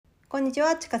こんにち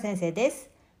は、ちか先生です。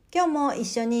今日も一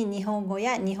緒に日本語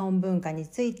や日本文化に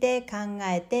ついて考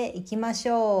えていきまし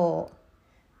ょ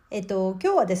う。今日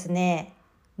はですね、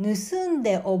盗ん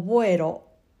で覚えろ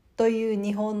という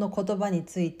日本の言葉に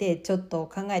ついてちょっ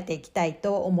と考えていきたい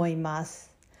と思いま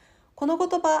す。この言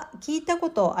葉聞いたこ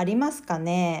とありますか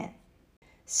ね？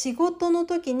仕事の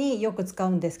時によく使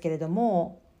うんですけれど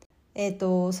も、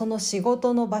その仕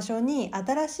事の場所に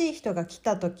新しい人が来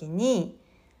た時に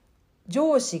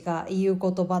上司が言う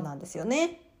言葉なんですよ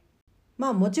ね。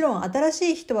もちろん新し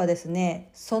い人はですね、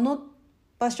その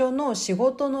場所の仕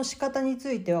事の仕方に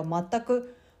ついては全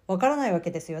くわからないわ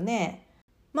けですよね。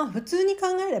普通に考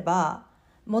えれば、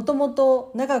もとも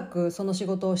と長くその仕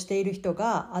事をしている人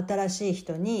が新しい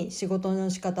人に仕事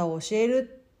の仕方を教え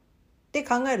るって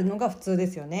考えるのが普通で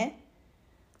すよね。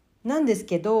なんです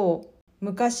けど、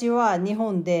昔は日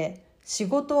本で仕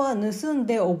事は盗ん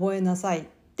で覚えなさいっ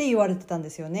て言われてたんで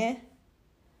すよね。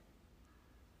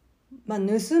盗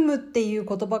むっていう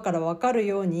言葉から分かる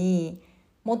ように、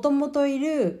もともとい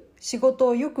る仕事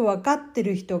をよく分かって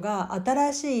る人が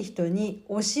新しい人に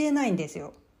教えないんです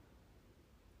よ。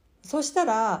そした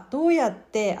らどうやっ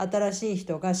て新しい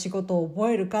人が仕事を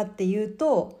覚えるかっていう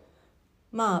と、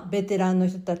ベテランの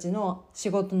人たちの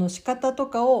仕事の仕方と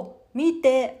かを見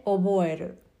て覚え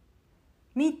る、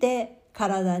見て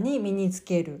体に身につ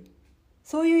ける、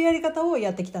そういうやり方を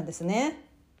やってきたんですね。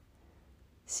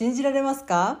信じられます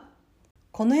か？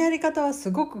このやり方はす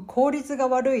ごく効率が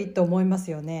悪いと思いま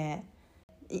すよね。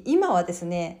今はです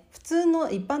ね、普通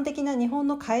の一般的な日本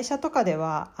の会社とかで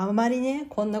はあまりね、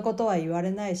こんなことは言わ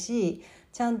れないし、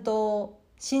ちゃんと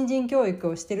新人教育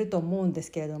をしてると思うんで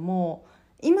すけれども、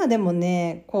今でも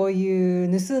ね、こうい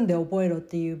う盗んで覚えろっ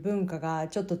ていう文化が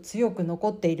ちょっと強く残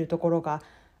っているところが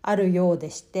あるようで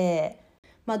して、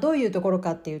どういうところ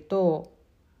かっていうと、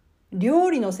料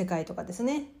理の世界とかです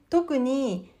ね、特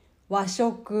に和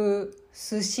食、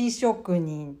寿司職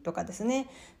人とかですね、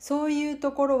そういう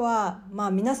ところは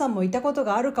皆さんもいたこと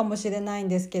があるかもしれないん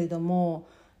ですけれども、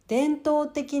伝統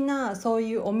的なそう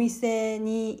いうお店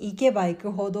に行けば行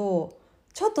くほど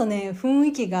ちょっとね、雰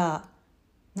囲気が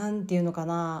なんていうのか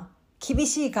な、厳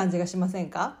しい感じがしません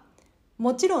か？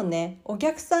もちろんね、お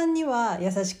客さんには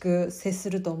優しく接す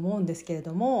ると思うんですけれ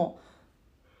ども、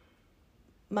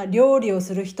料理を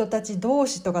する人たち同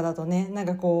士とかだとね、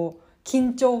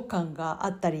緊張感があ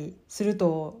ったりする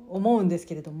と思うんです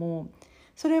けれども、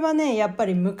それはね、やっぱ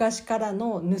り昔から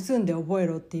の盗んで覚え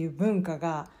ろっていう文化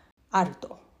がある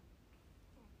と。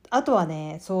あとは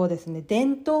ね、そうですね、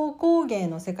伝統工芸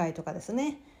の世界とかです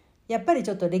ね、やっぱりち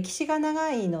ょっと歴史が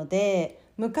長いので、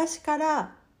昔か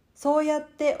らそうやっ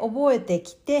て覚えて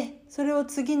きて、それを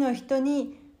次の人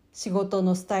に仕事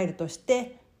のスタイルとし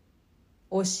て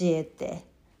教えて、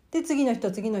で次の人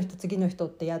っ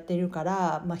てやっているか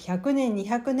ら、100年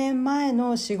200年前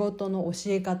の仕事の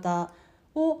教え方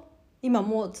を今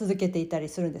も続けていたり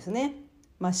するんですね。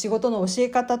仕事の教え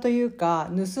方というか、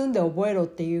盗んで覚えろっ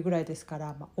ていうぐらいですか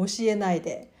ら、教えない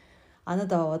で、あな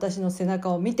たは私の背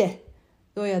中を見て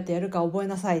どうやってやるか覚え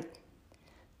なさいっ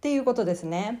ていうことです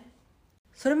ね。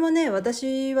それもね、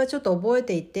私はちょっと覚え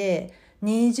ていて、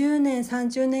20年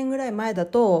30年ぐらい前だ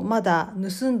とまだ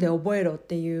盗んで覚えろっ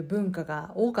ていう文化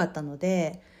が多かったの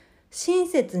で、親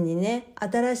切にね、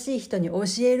新しい人に教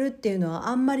えるっていうのは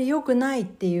あんまり良くないっ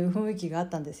ていう雰囲気があっ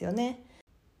たんですよね。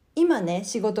今ね、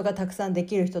仕事がたくさんで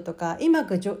きる人とか、今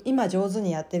上手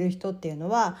にやってる人っていうの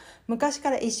は、昔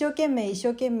から一生懸命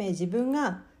自分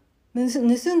が盗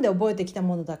んで覚えてきた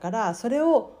ものだから、それ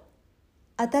を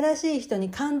新しい人に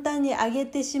簡単にあげ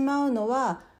てしまうの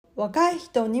は若い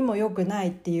人にも良くない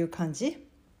っていう感じ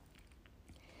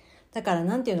だから、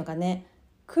なんていうのかね、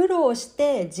苦労し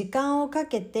て時間をか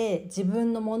けて自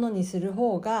分のものにする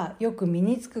方がよく身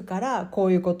につくから、こ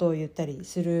ういうことを言ったり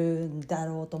するんだ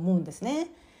ろうと思うんですね。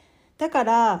だか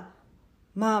ら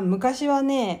昔は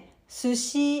ね、一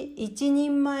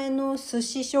人前の寿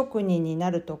司職人に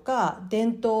なるとか、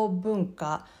伝統文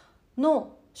化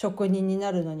の職人に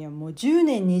なるのにはもう10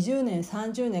年20年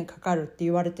30年かかるって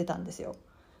言われてたんですよ。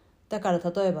だから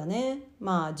例えばね、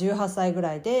18歳ぐ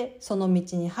らいでその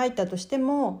道に入ったとして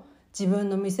も、自分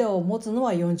の店を持つの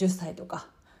は40歳とか、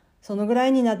そのぐら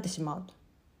いになってしまうと。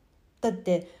だっ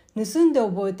て盗んで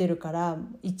覚えてるから、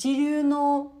一流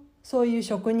のそういう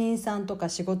職人さんとか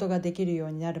仕事ができるよ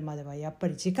うになるまではやっぱ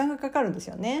り時間がかかるんです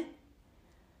よね。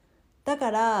だ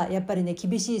からやっぱりね、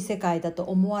厳しい世界だと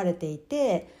思われてい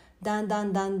て、だんだ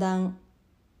ん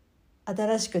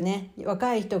新しくね、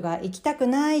若い人が行きたく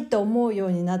ないと思うよ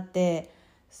うになって、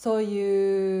そう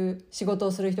いう仕事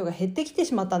をする人が減ってきて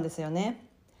しまったんですよね。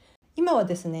今は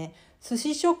ですね、寿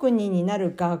司職人にな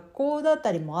る学校だっ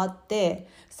たりもあって、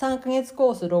3ヶ月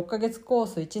コース、6ヶ月コー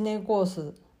ス、1年コー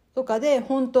スとかで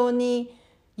本当に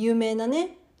有名な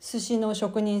ね寿司の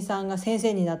職人さんが先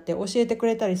生になって教えてく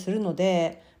れたりするの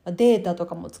で、データと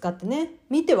かも使ってね、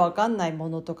見てわかんないも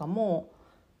のとかも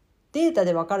データ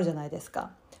でわかるじゃないです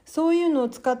か。そういうのを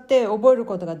使って覚える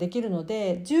ことができるの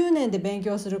で、10年で勉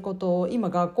強することを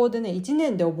今学校でね1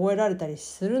年で覚えられたり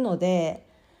するので、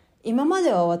今ま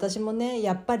では私もね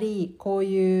やっぱりこう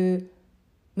いう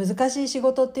難しい仕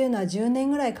事っていうのは10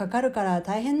年ぐらいかかるから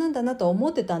大変なんだなと思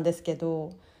ってたんですけ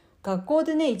ど、学校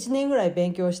でね1年ぐらい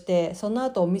勉強して、その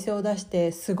後お店を出し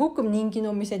てすごく人気の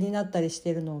お店になったりし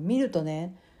てるのを見ると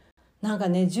ね、なんか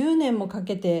ね10年もか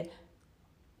けて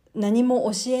何も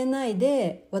教えない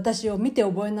で私を見て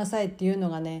覚えなさいっていうの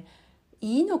がね、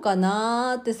いいのか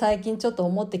なって最近ちょっと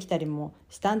思ってきたりも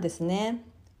したんですね。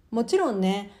もちろん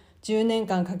ね10年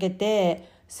間かけて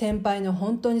先輩の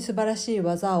本当に素晴らしい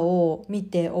技を見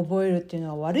て覚えるっていうの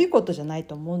は悪いことじゃない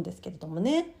と思うんですけれども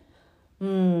ね。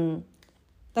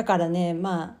だからね、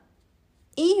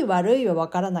いい悪いは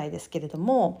分からないですけれど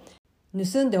も、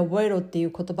盗んで覚えろってい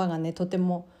う言葉がねとて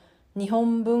も日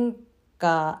本文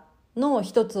化の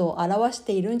一つを表し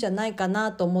ているんじゃないか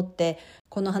なと思って、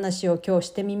この話を今日し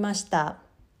てみました。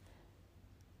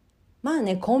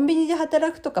コンビニで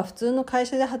働くとか普通の会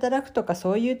社で働くとか、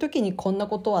そういう時にこんな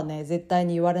ことはね絶対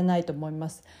に言われないと思いま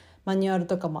す。マニュアル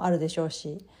とかもあるでしょう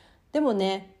し。でも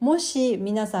ね、もし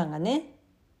皆さんがね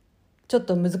ちょっ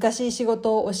と難しい仕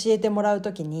事を教えてもらう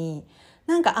時に、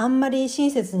なんかあんまり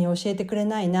親切に教えてくれ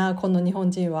ないなこの日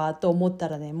本人はと思った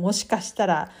らね、もしかした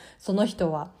らその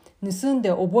人は盗んで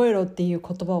覚えろっていう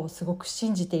言葉をすごく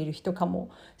信じている人かも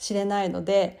しれないの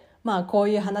で、こう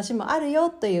いう話もある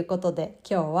よということで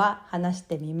今日は話し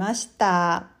てみまし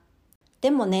た。で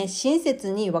もね、親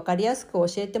切に分かりやすく教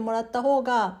えてもらった方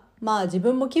が自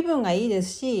分も気分がいいで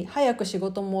すし、早く仕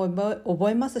事も覚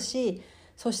えますし、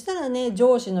そしたらね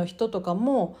上司の人とか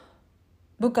も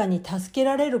部下に助け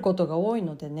られることが多い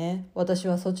のでね、私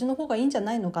はそっちの方がいいんじゃ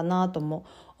ないのかなとも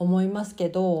思いますけ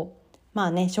ど、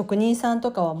職人さん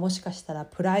とかはもしかしたら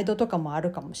プライドとかもある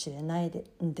かもしれない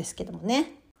んですけども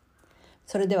ね。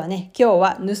それではね、今日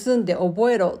は盗んで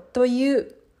覚えろとい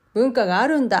う文化があ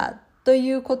るんだとい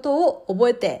うことを覚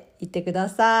えていってくだ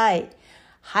さい。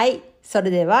はい、それ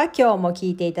では今日も聞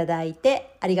いていただい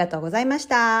てありがとうございまし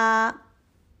た。